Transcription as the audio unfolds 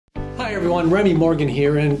Hi everyone, Remy Morgan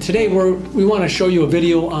here, and today we want to show you a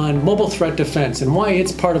video on mobile threat defense and why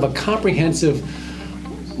it's part of a comprehensive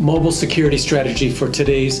mobile security strategy for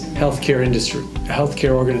today's healthcare industry,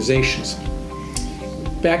 healthcare organizations.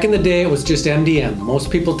 Back in the day, it was just MDM. Most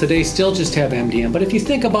people today still just have MDM, but if you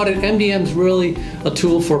think about it, MDM is really a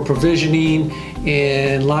tool for provisioning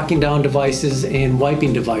and locking down devices and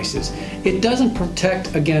wiping devices. It doesn't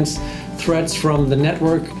protect against threats from the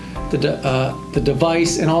network, the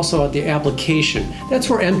device, and also the application. That's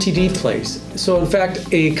where MTD plays. So in fact,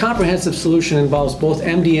 a comprehensive solution involves both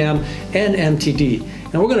MDM and MTD.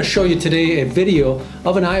 And we're going to show you today a video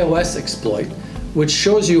of an iOS exploit which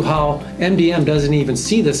shows you how MDM doesn't even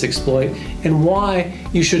see this exploit and why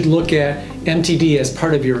you should look at MTD as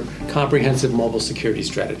part of your comprehensive mobile security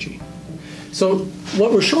strategy. So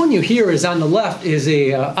what we're showing you here is on the left is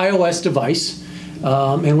a iOS device.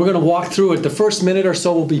 And we're going to walk through it. The first minute or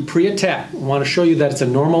so will be pre-attack. I want to show you that it's a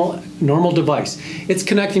normal device. It's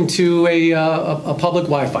connecting to a public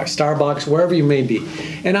Wi-Fi, Starbucks, wherever you may be.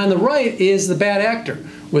 And on the right is the bad actor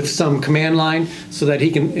with some command line so that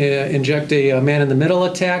he can inject a man-in-the-middle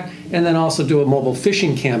attack and then also do a mobile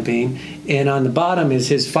phishing campaign. And on the bottom is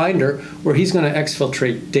his finder where he's going to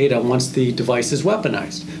exfiltrate data once the device is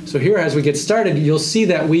weaponized. So here, as we get started, you'll see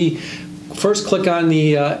that we first click on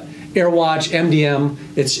the AirWatch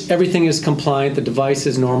MDM. Everything is compliant, the device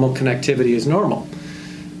is normal, connectivity is normal.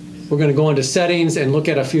 We're going to go into settings and look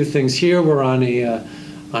at a few things here. We're on a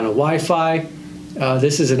Wi-Fi.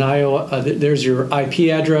 This is an there's your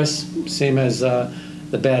IP address, same as the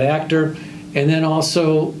bad actor. And then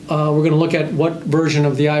also we're going to look at what version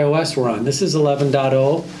of the iOS we're on. This is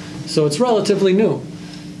 11.0, so it's relatively new.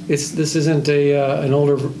 This isn't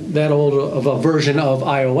that old of a version of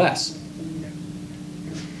iOS.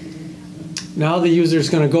 Now the user is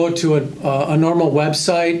going to go to a normal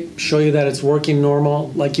website, show you that it's working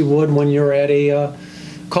normal, like you would when you're at a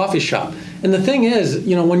coffee shop. And the thing is,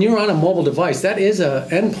 you know, when you're on a mobile device, that is an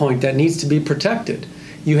endpoint that needs to be protected.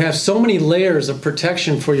 You have so many layers of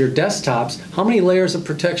protection for your desktops. How many layers of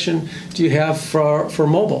protection do you have for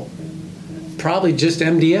mobile? Probably just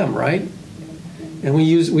MDM, right? And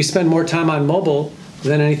we spend more time on mobile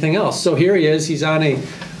than anything else. So here he is. He's on a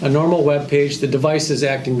normal web page. The device is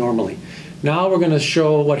acting normally. Now we're going to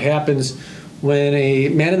show what happens when a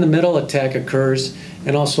man-in-the-middle attack occurs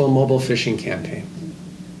and also a mobile phishing campaign.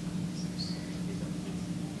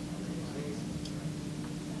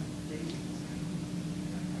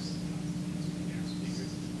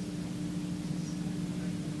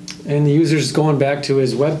 And the user is going back to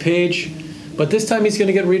his web page, but this time he's going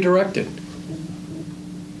to get redirected.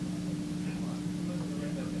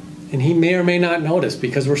 And he may or may not notice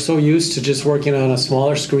because we're so used to just working on a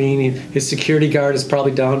smaller screen. His security guard is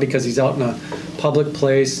probably down because he's out in a public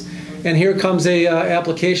place. And here comes a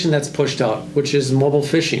application that's pushed out, which is mobile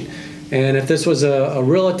phishing. And if this was a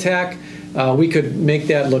real attack, we could make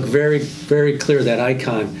that look very, very clear, that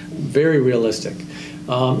icon, very realistic.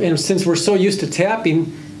 And since we're so used to tapping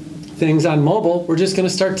things on mobile, we're just going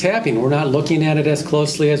to start tapping. We're not looking at it as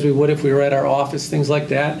closely as we would if we were at our office, things like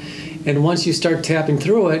that. And once you start tapping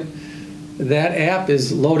through it, that app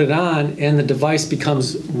is loaded on and the device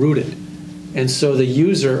becomes rooted. And so the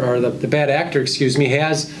user, or the bad actor, excuse me,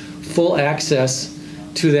 has full access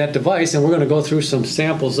to that device. And we're going to go through some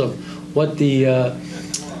samples of what the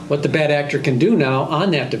bad actor can do now on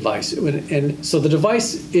that device. And so the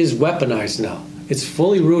device is weaponized now. It's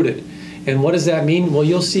fully rooted. And what does that mean? Well,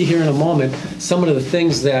 you'll see here in a moment some of the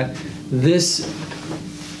things that this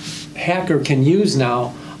hacker can use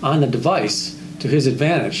now on the device to his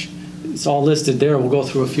advantage. It's all listed there. We'll go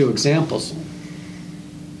through a few examples.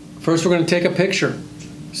 First, we're going to take a picture.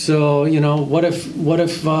 So, you know, what if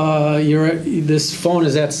this phone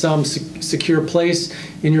is at some secure place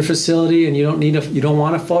in your facility and you don't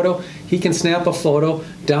want a photo? He can snap a photo,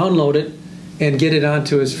 download it, and get it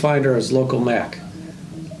onto his Finder, his local Mac.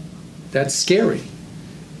 That's scary.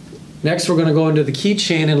 Next, we're going to go into the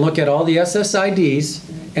keychain and look at all the SSIDs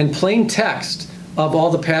and plain text of all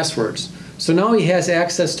the passwords. So now he has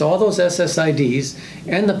access to all those SSIDs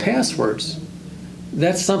and the passwords.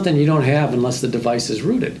 That's something you don't have unless the device is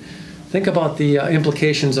rooted. Think about the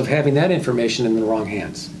implications of having that information in the wrong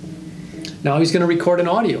hands. Now he's going to record an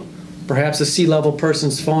audio. Perhaps a C-level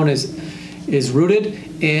person's phone is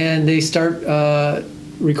rooted and they start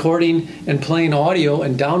recording and playing audio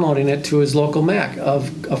and downloading it to his local Mac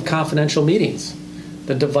of confidential meetings.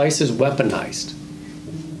 The device is weaponized.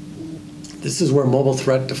 This is where mobile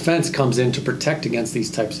threat defense comes in to protect against these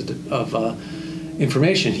types of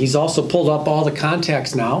information. He's also pulled up all the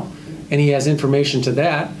contacts now, and he has information to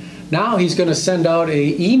that. Now he's going to send out an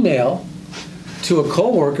email to a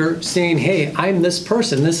coworker saying, hey, I'm this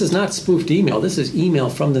person. This is not spoofed email. This is email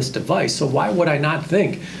from this device. So why would I not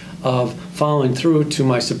think of following through to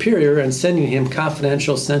my superior and sending him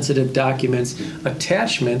confidential, sensitive documents,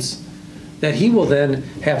 attachments that he will then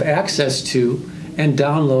have access to and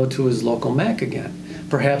download to his local Mac again?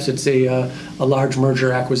 Perhaps it's a large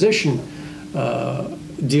merger acquisition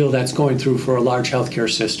deal that's going through for a large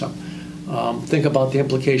healthcare system. Think about the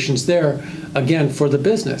implications there, again, for the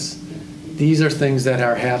business. These are things that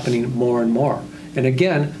are happening more and more. And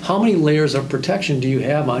again, how many layers of protection do you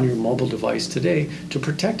have on your mobile device today to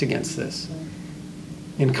protect against this?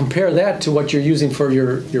 And compare that to what you're using for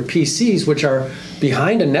your PCs, which are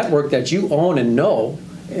behind a network that you own and know,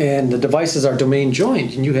 and the devices are domain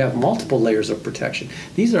joined, and you have multiple layers of protection.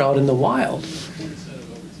 These are out in the wild.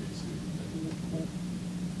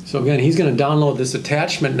 So again, he's going to download this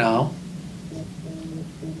attachment now,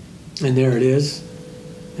 and there it is,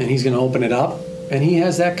 and he's going to open it up, and he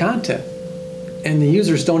has that content, and the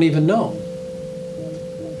users don't even know.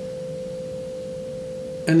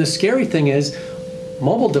 And the scary thing is,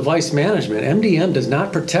 mobile device management, MDM, does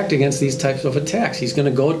not protect against these types of attacks. He's going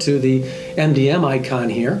to go to the MDM icon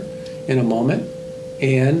here in a moment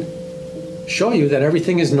and show you that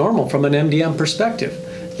everything is normal from an MDM perspective.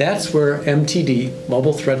 That's where MTD,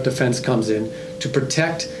 Mobile Threat Defense, comes in to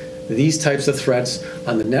protect these types of threats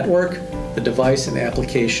on the network, the device, and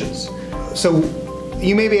applications. So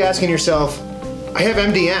you may be asking yourself, I have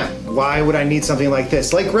MDM. Why would I need something like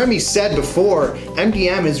this? Like Remy said before,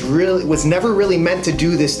 MDM was never really meant to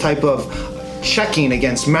do this type of checking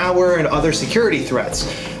against malware and other security threats.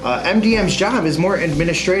 MDM's job is more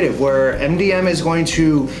administrative, where MDM is going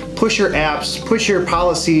to push your apps, push your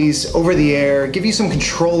policies over the air, give you some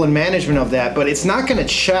control and management of that, but it's not going to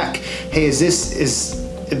check, hey, is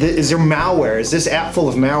there malware? Is this app full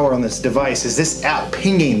of malware on this device? Is this app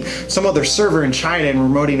pinging some other server in China and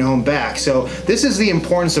remoting home back? So this is the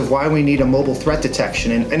importance of why we need a mobile threat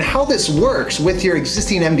detection. And how this works with your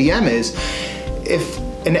existing MDM is, if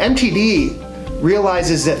an MTD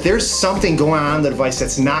realizes that there's something going on the device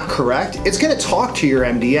that's not correct, it's going to talk to your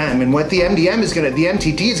MDM, and what the MTD is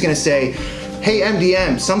going to say, hey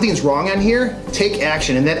MDM, something's wrong on here, take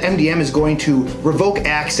action, and that MDM is going to revoke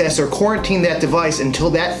access or quarantine that device until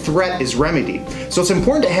that threat is remedied. So it's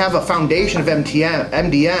important to have a foundation of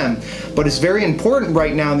MDM, but it's very important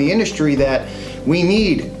right now in the industry that we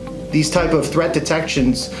need these type of threat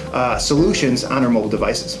detections solutions on our mobile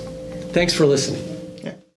devices. Thanks for listening.